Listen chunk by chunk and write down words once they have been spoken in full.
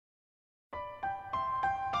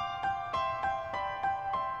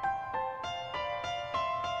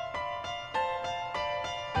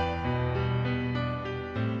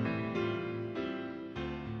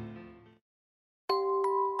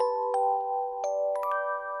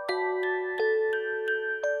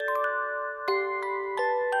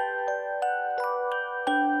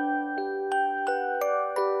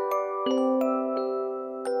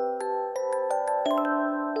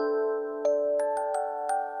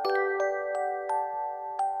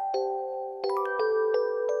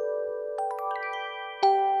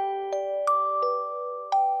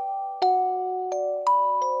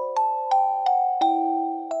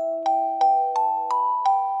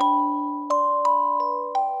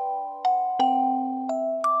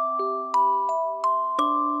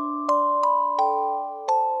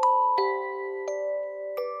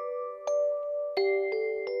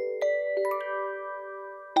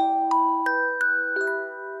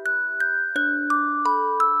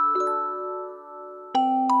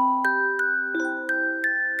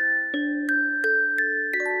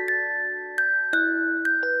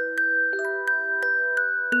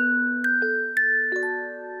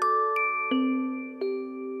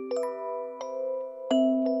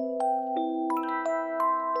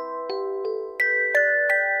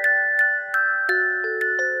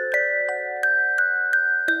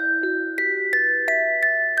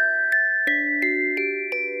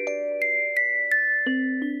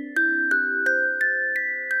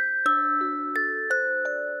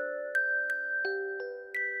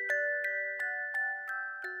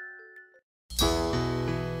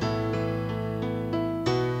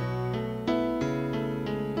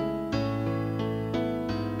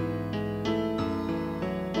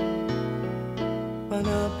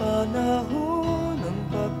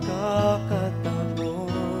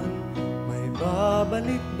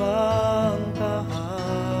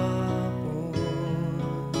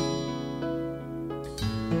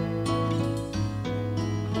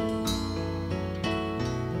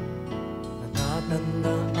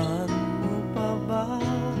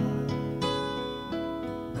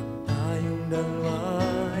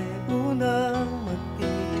dalawa'y unang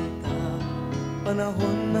magkita,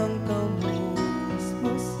 panahon ng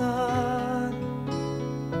kamusmusan,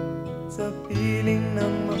 sa piling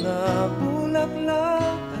ng mga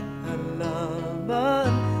bulaklak at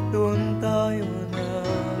halaman, doon tayo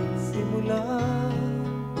nagsimula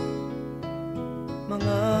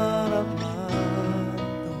mangarap at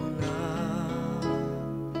tumulak.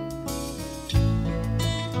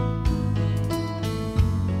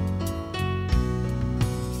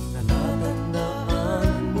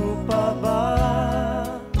 Natatandaan mo pa ba?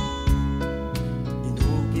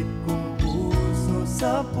 Inukit kong puso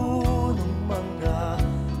sa punong mangga,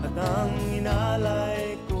 at ang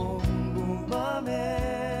inalay kong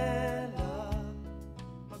bumamela,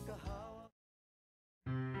 magkahawak.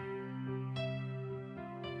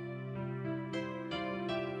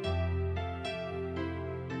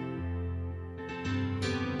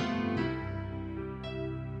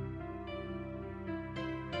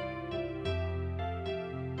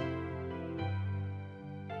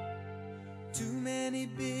 Too many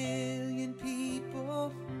billion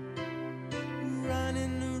people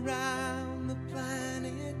running around the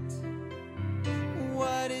planet.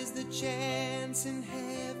 What is the chance in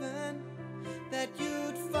heaven that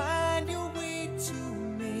you'd find your way to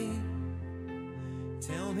me?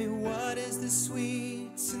 Tell me, what is the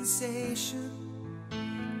sweet sensation?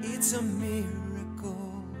 It's a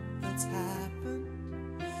miracle that's happened.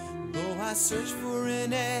 Though I search for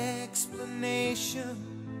an explanation,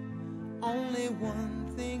 only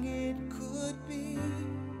one thing it could be,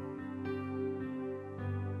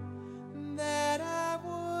 that I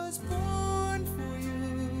was born for you.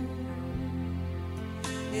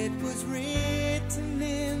 It was written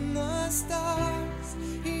in the stars.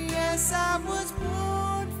 Yes, I was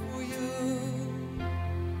born for you,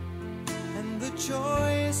 and the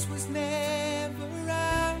choice was never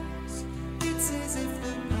ours. It's as if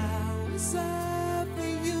the powers of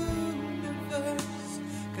the universe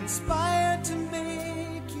conspire to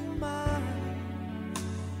make you mine,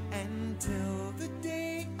 until the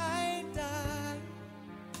day I die,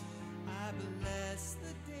 I bless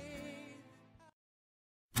the day.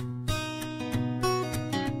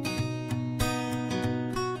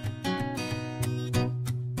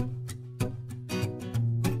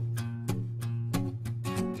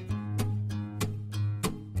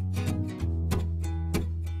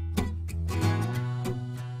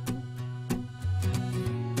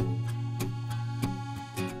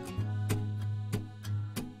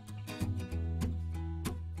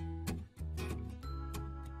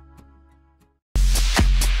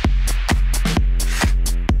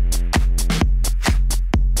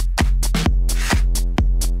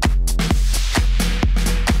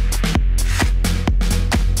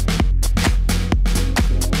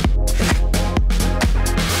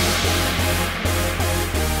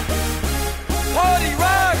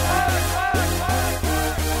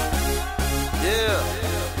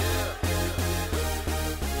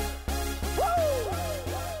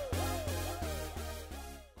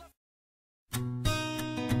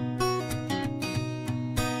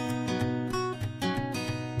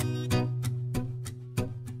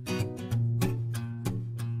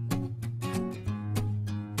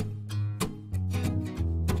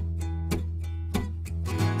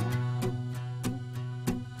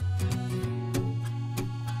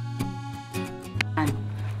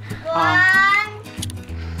 One,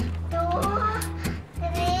 two,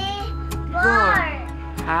 three, four.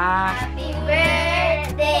 Happy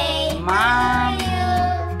birthday, Mommy.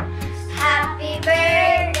 Happy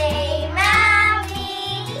birthday,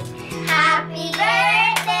 Mommy. Happy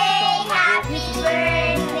birthday, happy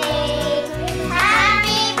birthday,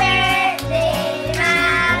 happy birthday,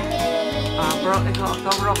 Mommy. Bro, ikaw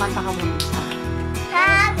bro, kanta ka muna.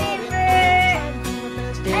 Happy birthday.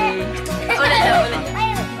 Ulit.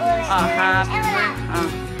 Happy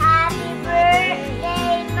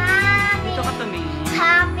birthday, Mommy. Dito ka tumingin.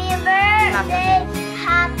 Happy birthday,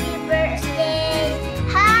 happy birthday,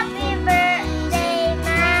 happy birthday,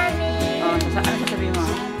 Mommy. Ano sasabihin mo?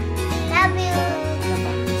 Love you.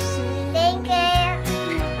 Thank you.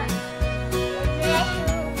 Bless you,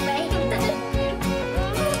 baby.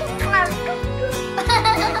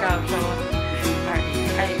 Ikaw, so,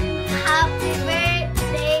 Happy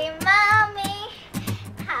birthday, Mommy.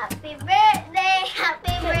 Happy birthday,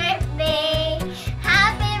 happy birthday,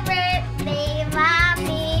 happy birthday,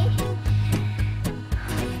 Mommy.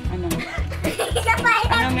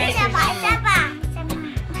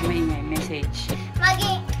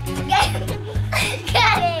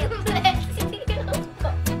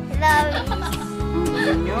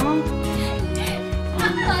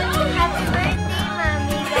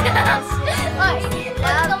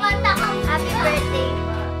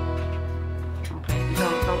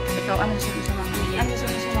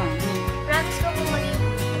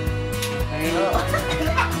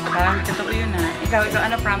 Ikaw,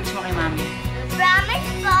 ano promise mo kay mami? Promise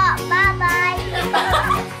po. Bye-bye.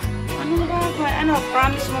 Ano ba? Ano,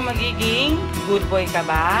 promise mo magiging good boy ka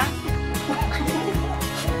ba?